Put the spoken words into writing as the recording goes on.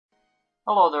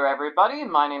Hello there everybody,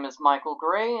 my name is Michael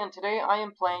Gray, and today I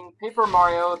am playing Paper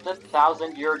Mario The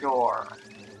Thousand Year Door.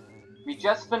 We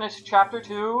just finished Chapter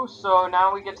 2, so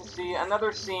now we get to see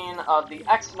another scene of the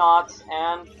X-Nauts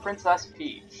and Princess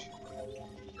Peach.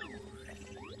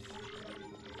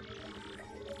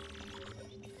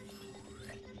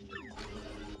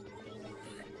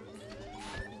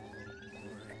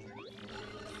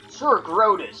 Sir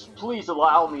Grodus, please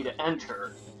allow me to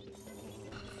enter.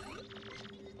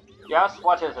 Yes,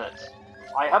 what is it?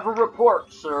 I have a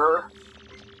report, sir.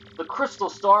 The crystal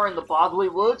star in the Boggly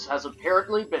Woods has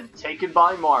apparently been taken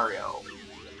by Mario.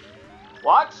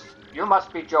 What? You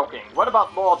must be joking. What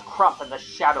about Lord Crump and the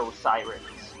Shadow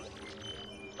Sirens?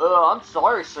 I'm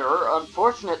sorry, sir.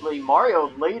 Unfortunately, Mario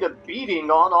laid a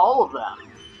beating on all of them.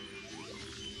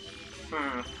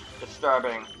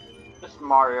 Disturbing. This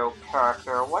Mario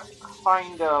character, what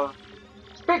kind of...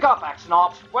 Speak up,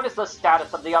 X-Naut! What is the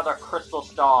status of the other crystal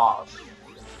stars?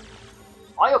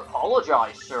 I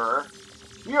apologize, sir.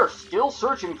 We are still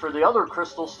searching for the other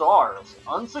crystal stars.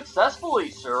 Unsuccessfully,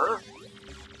 sir.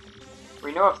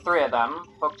 We know of 3 of them.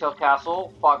 Hooktail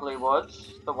Castle, Boggly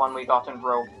Woods, the one we got in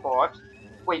Rogueport.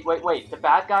 Wait. The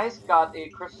bad guys got a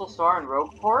crystal star in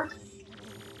Rogueport?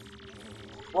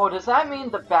 Whoa, does that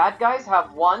mean the bad guys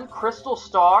have 1 crystal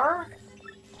star?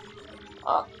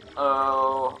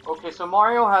 Oh, okay, so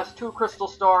Mario has 2 crystal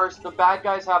stars, the bad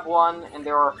guys have 1, and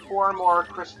there are 4 more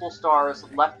crystal stars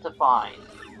left to find.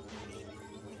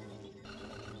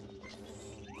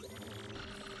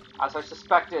 As I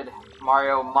suspected,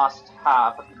 Mario must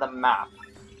have the map.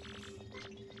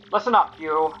 Listen up,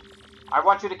 you. I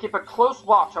want you to keep a close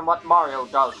watch on what Mario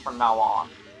does from now on.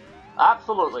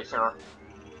 Absolutely, sir.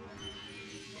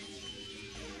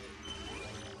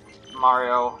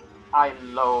 Mario, I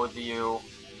loathe you.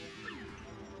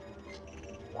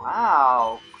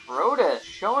 Wow, Grodus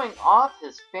showing off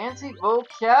his fancy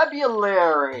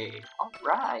vocabulary.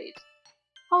 Alright.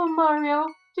 Oh, Mario,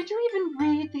 did you even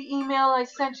read the email I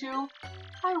sent you?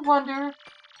 I wonder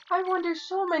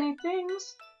so many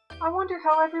things. I wonder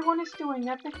how everyone is doing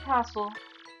at the castle.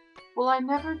 Will I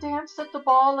never dance at the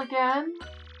ball again?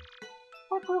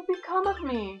 What will become of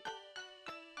me?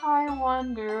 I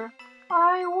wonder.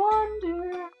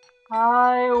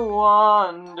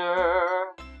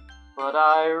 But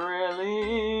I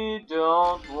really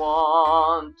don't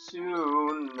want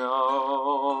to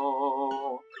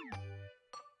know.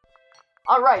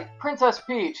 Alright, Princess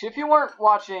Peach. If you weren't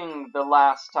watching the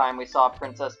last time we saw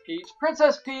Princess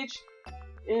Peach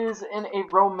is in a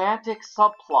romantic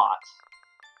subplot.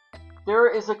 There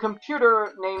is a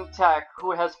computer named Tech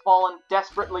who has fallen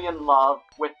desperately in love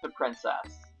with the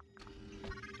princess.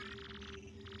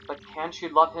 But can she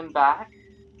love him back?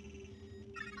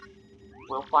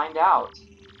 We'll find out.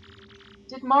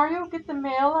 Did Mario get the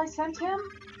mail I sent him?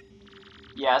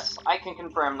 Yes, I can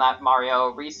confirm that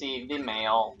Mario received the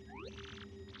mail.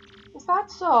 Is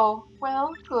that so?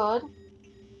 Well, good.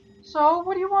 So,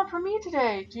 what do you want from me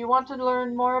today? Do you want to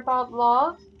learn more about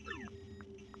love?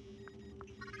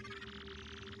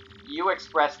 You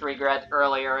expressed regret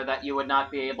earlier that you would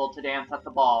not be able to dance at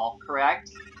the ball,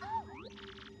 correct?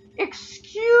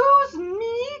 Excuse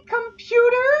me,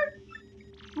 computer?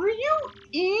 Were you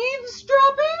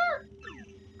eavesdropping?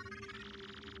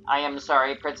 I am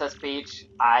sorry, Princess Peach.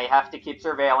 I have to keep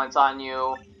surveillance on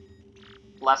you.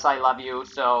 Bless, I love you,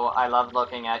 so I love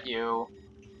looking at you.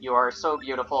 You are so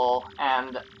beautiful,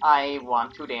 and I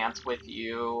want to dance with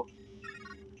you.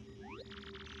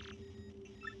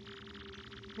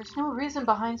 There's no reason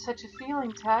behind such a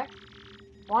feeling, Tech.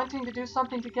 Wanting to do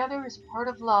something together is part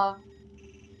of love.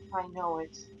 I know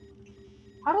it.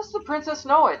 How does the princess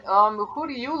know it? Who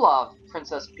do you love,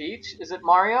 Princess Peach? Is it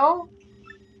Mario?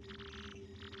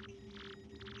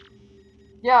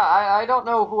 Yeah, I don't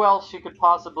know who else she could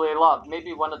possibly love.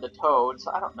 Maybe one of the Toads.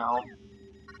 I don't know.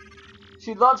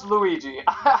 She loves Luigi.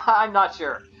 I'm not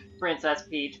sure. Princess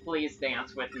Peach, please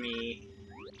dance with me.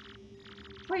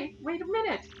 Wait a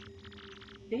minute.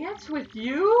 Dance with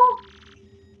you?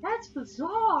 That's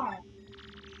bizarre.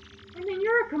 I mean,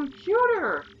 you're a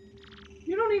computer.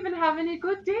 You don't even have any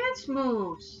good dance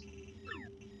moves.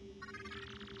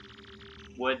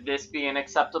 Would this be an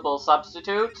acceptable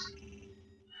substitute?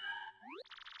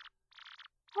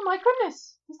 Oh my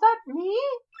goodness, is that me?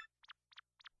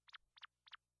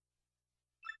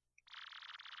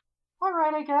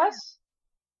 Alright, I guess.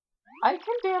 I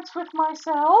can dance with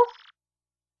myself.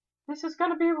 This is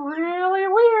gonna be really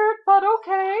weird, but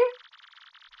okay.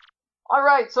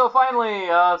 Alright, so finally,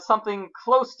 something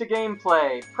close to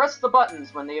gameplay. Press the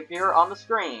buttons when they appear on the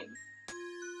screen.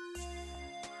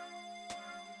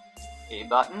 A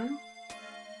button.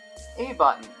 A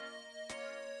button.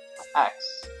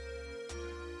 X.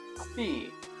 B.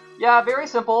 Yeah, very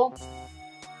simple.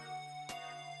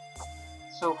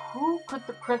 So who could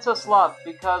the princess love?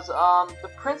 Because, the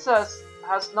princess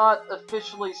has not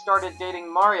officially started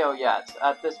dating Mario yet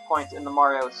at this point in the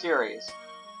Mario series.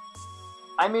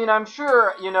 I mean, I'm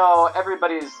sure, you know,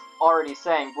 everybody's already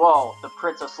saying, whoa, the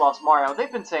princess loves Mario.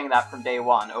 They've been saying that from day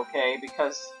one, okay?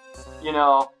 Because, you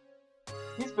know,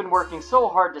 he's been working so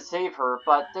hard to save her,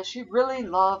 but does she really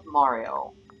love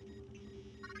Mario?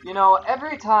 You know,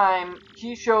 every time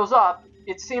he shows up,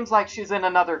 it seems like she's in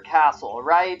another castle,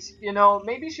 right? You know,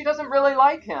 maybe she doesn't really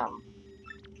like him.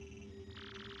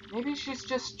 Maybe she's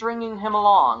just stringing him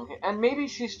along, and maybe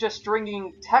she's just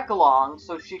stringing Tech along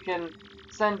so she can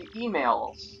send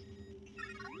emails.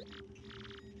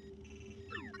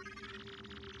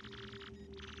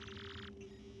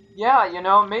 Yeah, you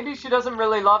know, maybe she doesn't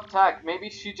really love Tech. Maybe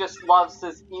she just loves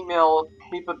his email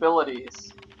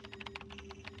capabilities.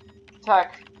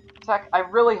 Tech, I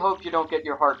really hope you don't get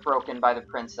your heart broken by the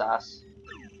princess.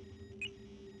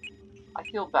 I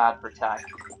feel bad for Tech.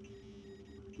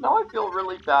 No, I feel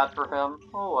really bad for him.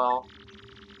 Oh well.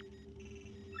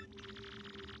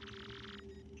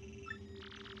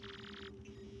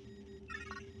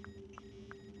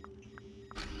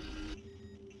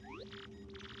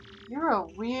 You're a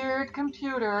weird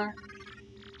computer.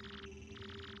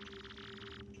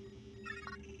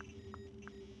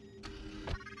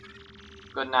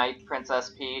 Good night,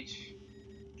 Princess Peach.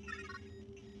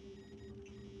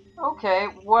 Okay,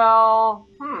 well,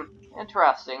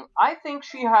 interesting. I think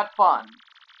she had fun.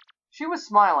 She was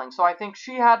smiling, so I think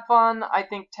she had fun. I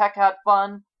think Tech had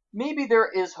fun. Maybe there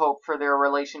is hope for their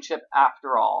relationship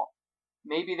after all.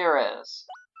 Maybe there is.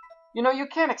 You know, you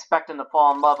can't expect them to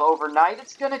fall in love overnight.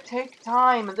 It's gonna take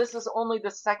time, and this is only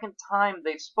the second time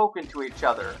they've spoken to each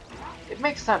other. It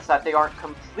makes sense that they aren't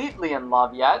completely in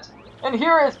love yet. And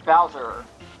here is Bowser.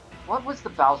 What was the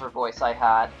Bowser voice I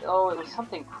had? Oh, it was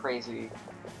something crazy.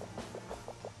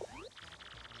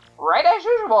 Right as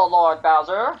usual, Lord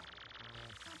Bowser.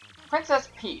 Princess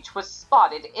Peach was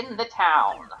spotted in the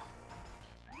town.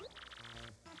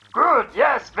 Good,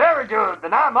 yes, very good.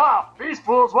 Then I'm off. These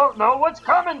fools won't know what's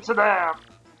coming to them.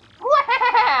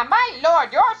 My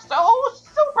lord, you're so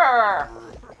super!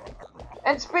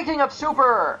 And speaking of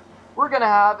super, we're gonna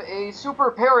have a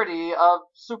super parody of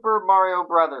Super Mario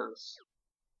Brothers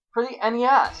for the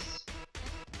NES.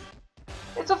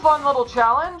 It's a fun little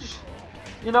challenge.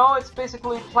 You know, it's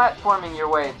basically platforming your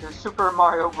way through Super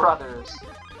Mario Brothers.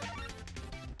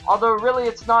 Although really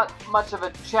it's not much of a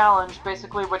challenge.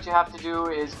 Basically what you have to do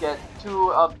is get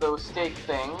 2 of those stake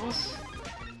things,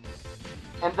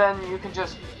 and then you can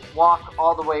just walk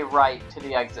all the way right to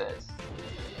the exit.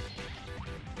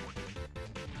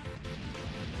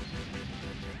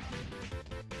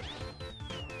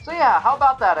 So yeah, how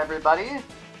about that, everybody?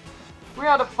 We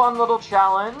had a fun little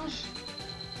challenge.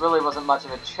 Really wasn't much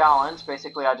of a challenge.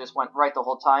 Basically, I just went right the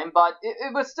whole time, but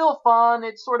it was still fun.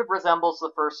 It sort of resembles the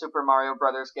first Super Mario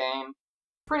Brothers game.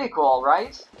 Pretty cool,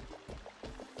 right?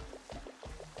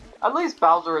 At least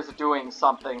Bowser is doing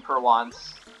something for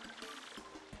once.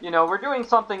 You know, we're doing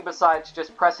something besides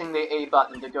just pressing the A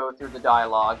button to go through the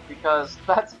dialogue, because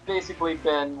that's basically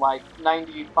been like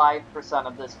 95%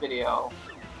 of this video,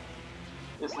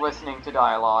 is listening to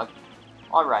dialogue.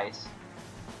 Alright.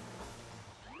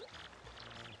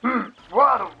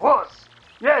 What a wuss.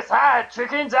 Yes, hi,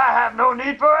 chickens. I have no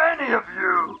need for any of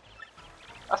you.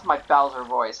 That's my Bowser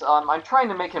voice. I'm trying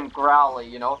to make him growly,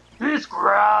 you know. He's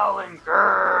growling,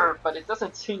 grr. But it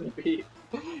doesn't seem to be.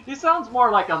 He sounds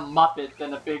more like a Muppet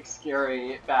than a big,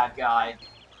 scary, bad guy.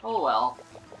 Oh well.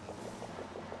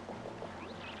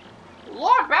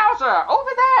 Lord Bowser, over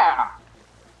there!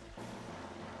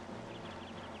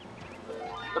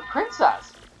 The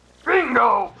princess!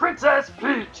 Bingo! Princess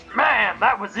Peach! Man,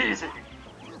 that was easy!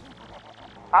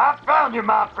 I found you,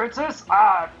 my princess!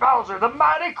 I, Bowser, the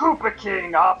mighty Koopa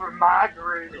King, offer my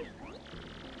greeting.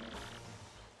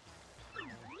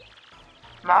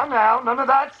 Now, none of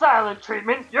that silent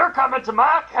treatment. You're coming to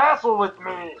my castle with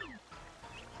me.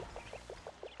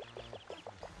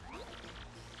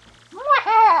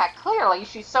 Clearly,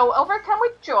 she's so overcome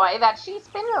with joy that she's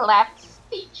been left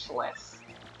speechless.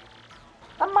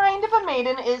 The mind of a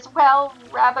maiden is, well,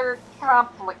 rather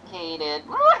complicated.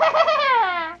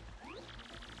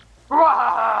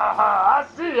 I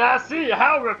see.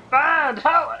 How refined,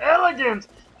 how elegant.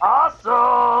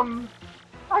 Awesome.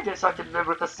 I guess I can live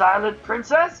with a silent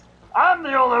princess. I'm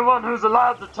the only one who's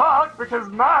allowed to talk because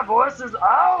my voice is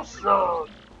awesome.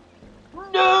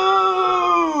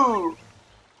 No!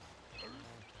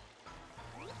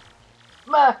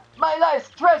 My life's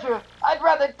treasure! I'd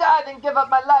rather die than give up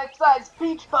my life-size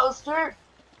Peach poster!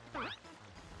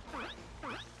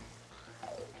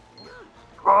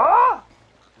 Huh?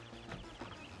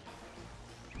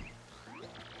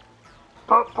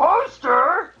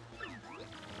 Poster?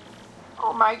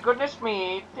 Oh my goodness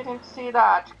me, didn't see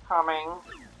that coming.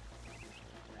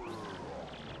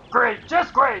 Great,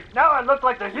 just great. Now I look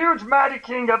like the huge mighty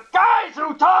king of guys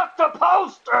who talk to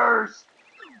posters!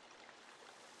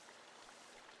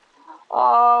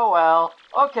 Oh well.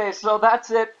 Okay, so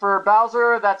that's it for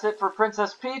Bowser, that's it for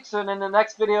Princess Peach, and in the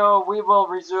next video we will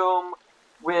resume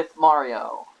with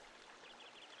Mario.